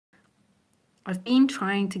I've been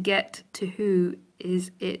trying to get to who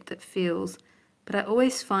is it that feels, but I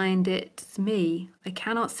always find it's me. I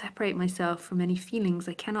cannot separate myself from any feelings.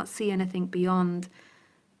 I cannot see anything beyond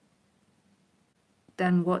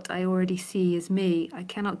than what I already see as me. I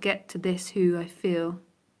cannot get to this who I feel.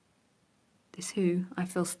 This who I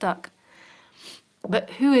feel stuck. But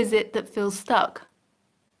who is it that feels stuck?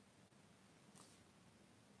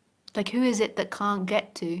 Like, who is it that can't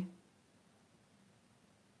get to?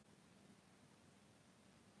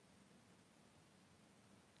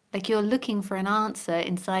 Like, you're looking for an answer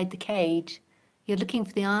inside the cage. You're looking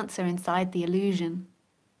for the answer inside the illusion.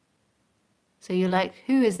 So you're like,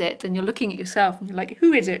 who is it? And you're looking at yourself and you're like,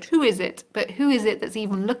 who is it? Who is it? But who is it that's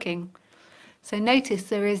even looking? So notice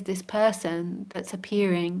there is this person that's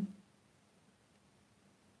appearing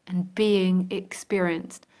and being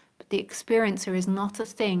experienced. But the experiencer is not a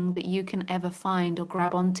thing that you can ever find or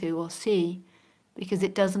grab onto or see, because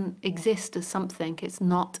it doesn't exist as something. It's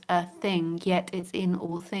not a thing, yet it's in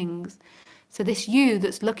all things. So this you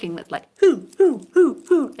that's looking, that's like, who,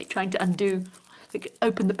 like trying to undo, like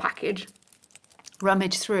open the package,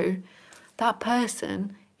 rummage through, that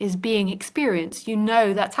person is being experienced. You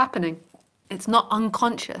know that's happening. It's not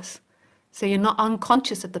unconscious. So you're not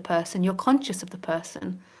unconscious of the person, you're conscious of the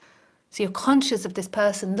person. So you're conscious of this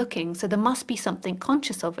person looking, so there must be something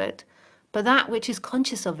conscious of it. But that which is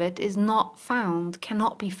conscious of it is not found,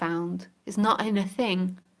 cannot be found, is not in a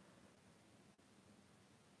thing.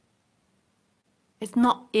 It's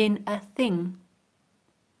not in a thing.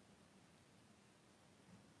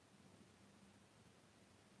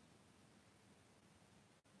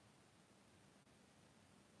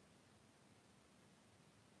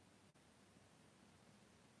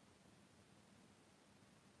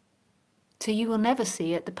 So you will never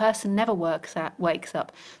see it. The person never wakes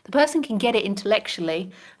up. The person can get it intellectually,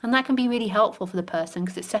 and that can be really helpful for the person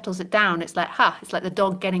because it settles it down. It's like, it's like the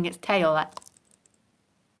dog getting its tail. Like,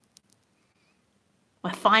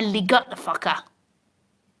 I finally got the fucker.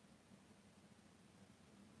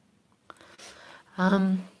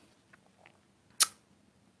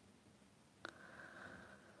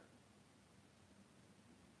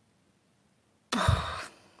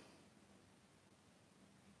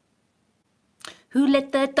 Who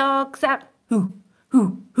let the dogs out? Who?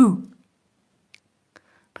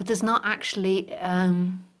 But there's not actually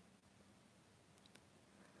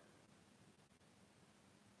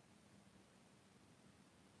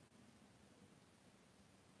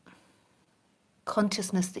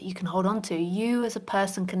consciousness that you can hold on to. You as a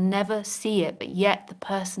person can never see it, but yet the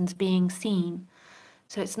person's being seen.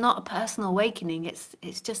 So it's not a personal awakening,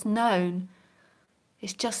 it's just known.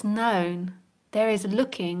 It's just known. There is a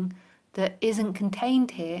looking that isn't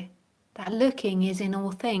contained here. That looking is in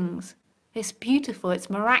all things. It's beautiful, it's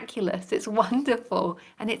miraculous, it's wonderful,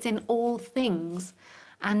 and it's in all things,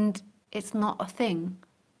 and it's not a thing.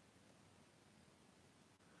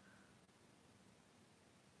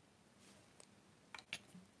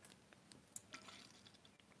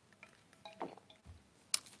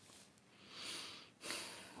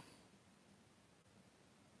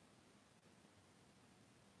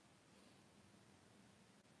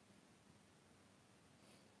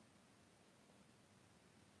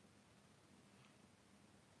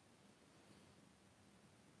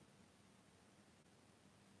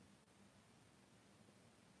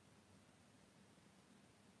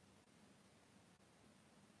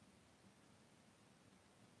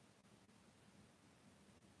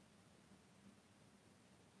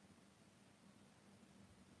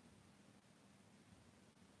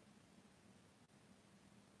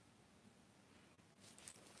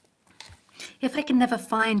 If I can never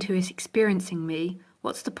find who is experiencing me,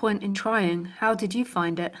 what's the point in trying? How did you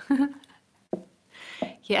find it?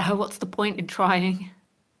 Yeah, what's the point in trying?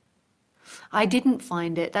 I didn't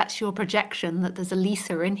find it. That's your projection that there's a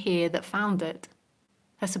Lisa in here that found it.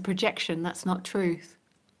 That's a projection, that's not truth.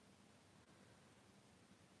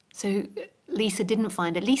 So Lisa didn't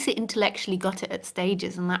find it. Lisa intellectually got it at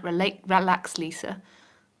stages, and that relaxed Lisa.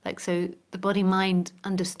 Like, so the body-mind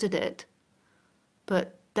understood it,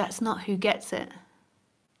 but that's not who gets it.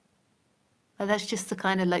 Like, that's just the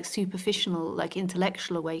kind of like superficial, like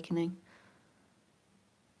intellectual awakening.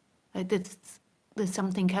 Like, there's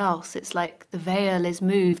something else. It's like the veil is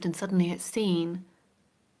moved and suddenly it's seen.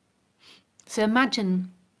 So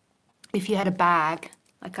imagine if you had a bag,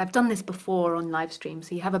 like I've done this before on live stream.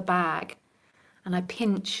 So you have a bag and I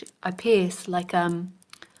pierce like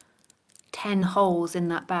 10 holes in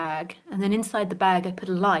that bag, and then inside the bag I put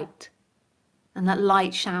a light, and that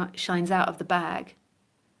light shines out of the bag.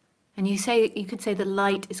 And you could say that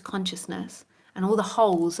light is consciousness, and all the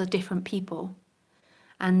holes are different people.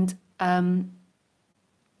 and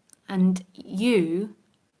you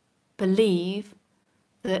believe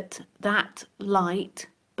that that light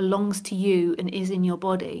belongs to you and is in your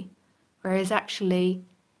body, whereas actually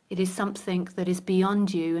it is something that is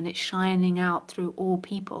beyond you and it's shining out through all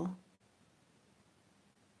people.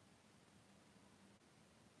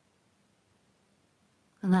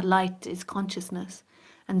 And that light is consciousness.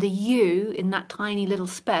 And the you in that tiny little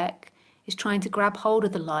speck is trying to grab hold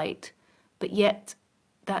of the light, but yet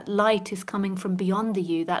that light is coming from beyond the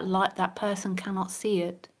you. That light, that person cannot see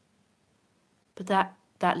it. But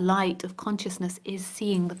that light of consciousness is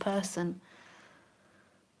seeing the person.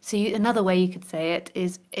 So another way you could say it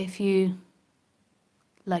is if you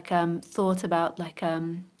thought about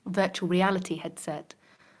virtual reality headset.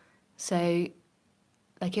 So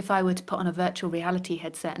like if I were to put on a virtual reality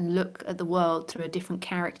headset and look at the world through a different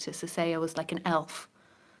character, so say I was like an elf.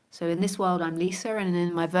 So in this world I'm Lisa, and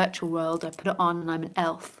in my virtual world I put it on and I'm an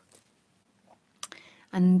elf.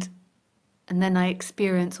 And then I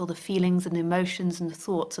experience all the feelings and the emotions and the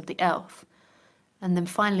thoughts of the elf. And then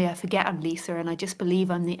finally I forget I'm Lisa and I just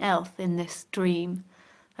believe I'm the elf in this dream.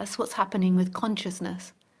 That's what's happening with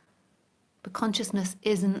consciousness. But consciousness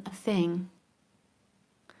isn't a thing.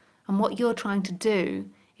 And what you're trying to do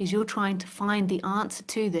is you're trying to find the answer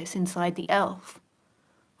to this inside the elf.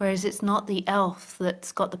 Whereas it's not the elf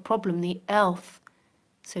that's got the problem. The elf,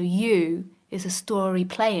 so you, is a story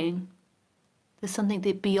playing. There's something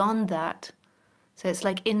beyond that. So it's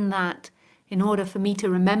like in that, in order for me to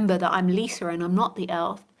remember that I'm Lisa and I'm not the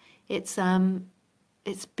elf, it's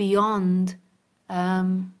beyond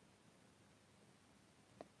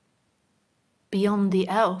beyond the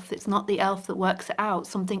elf. It's not the elf that works it out.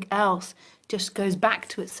 Something else just goes back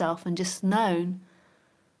to itself and just known.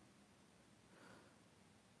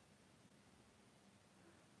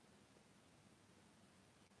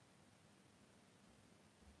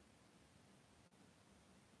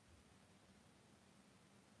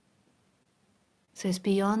 So it's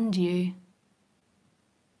beyond you.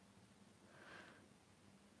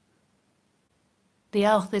 The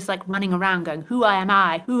elf is like running around going, who am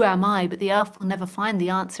I? Who am I? But the elf will never find the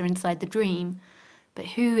answer inside the dream. But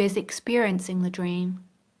who is experiencing the dream?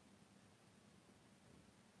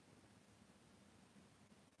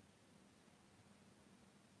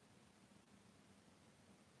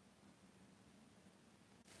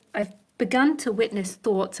 I've begun to witness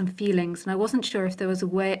thoughts and feelings, and I wasn't sure if there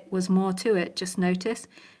was more to it. Just notice.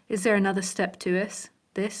 Is there another step to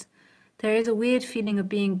this? There is a weird feeling of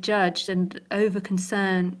being judged and over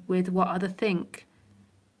concern with what others think.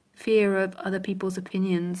 Fear of other people's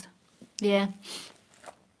opinions. Yeah.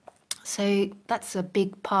 So that's a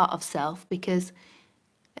big part of self, because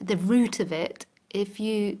at the root of it,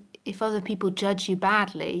 if other people judge you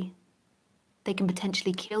badly, they can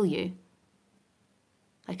potentially kill you.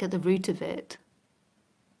 Like at the root of it.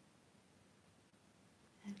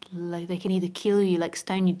 Like they can either kill you, like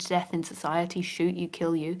stone you to death in society, shoot you,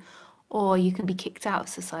 kill you, or you can be kicked out of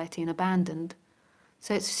society and abandoned.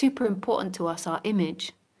 So it's super important to us, our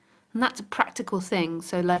image. And that's a practical thing.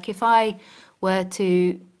 So like if I were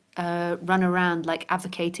to run around like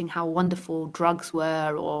advocating how wonderful drugs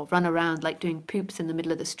were, or run around like doing poops in the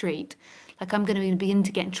middle of the street, like I'm going to begin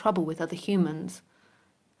to get in trouble with other humans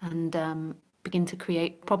and begin to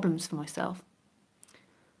create problems for myself.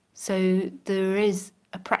 So there is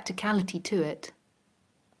a practicality to it,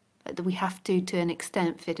 that we have to an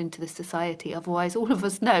extent, fit into the society. Otherwise, all of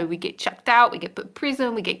us know we get chucked out, we get put in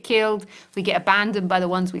prison, we get killed, we get abandoned by the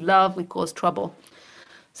ones we love, we cause trouble.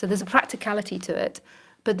 So there's a practicality to it.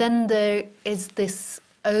 But then there is this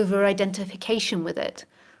over-identification with it.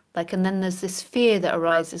 Like, and then there's this fear that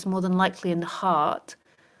arises, more than likely in the heart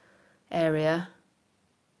area.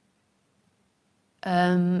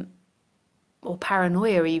 Or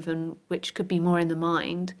paranoia even, which could be more in the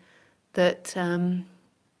mind, that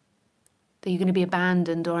that you're going to be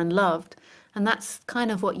abandoned or unloved. And that's kind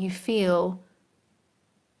of what you feel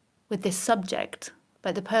with this subject.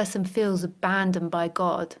 Like the person feels abandoned by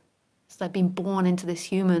God. It's like being born into this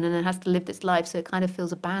human and it has to live this life, so it kind of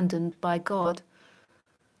feels abandoned by God.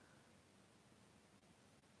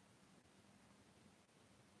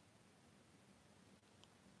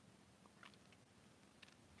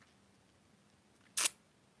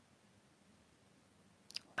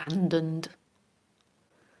 Abandoned.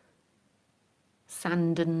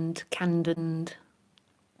 Sandoned, candoned,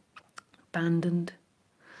 abandoned.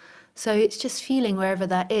 So it's just feeling wherever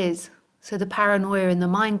that is. So the paranoia in the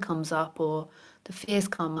mind comes up, or the fears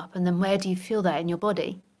come up, and then where do you feel that in your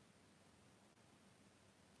body?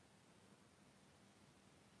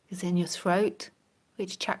 Is it in your throat?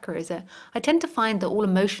 Which chakra is it? I tend to find that all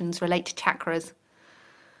emotions relate to chakras.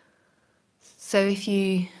 So if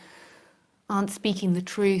you aren't speaking the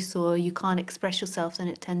truth or you can't express yourself, then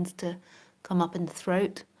it tends to come up in the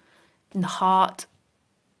throat, in the heart,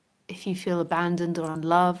 if you feel abandoned or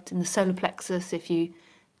unloved, in the solar plexus, if you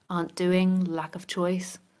aren't doing, lack of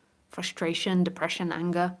choice, frustration, depression,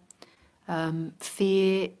 anger,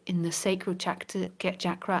 fear in the sacral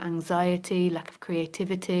chakra, anxiety, lack of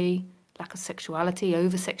creativity, lack of sexuality,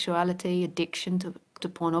 over-sexuality, addiction to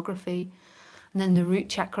pornography. And then the root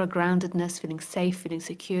chakra, groundedness, feeling safe, feeling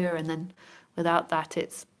secure. And then without that,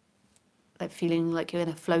 it's like feeling like you're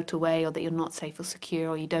going to float away or that you're not safe or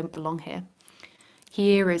secure or you don't belong here.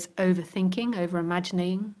 Here is overthinking,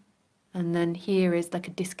 over-imagining. And then here is like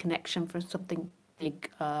a disconnection from something big.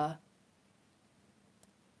 On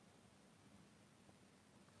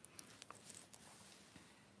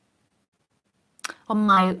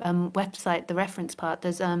my website, the reference part,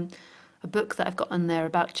 there's a book that I've got on there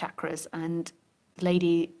about chakras, and the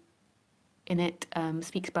lady in it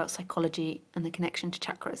speaks about psychology and the connection to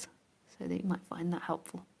chakras, so that you might find that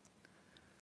helpful.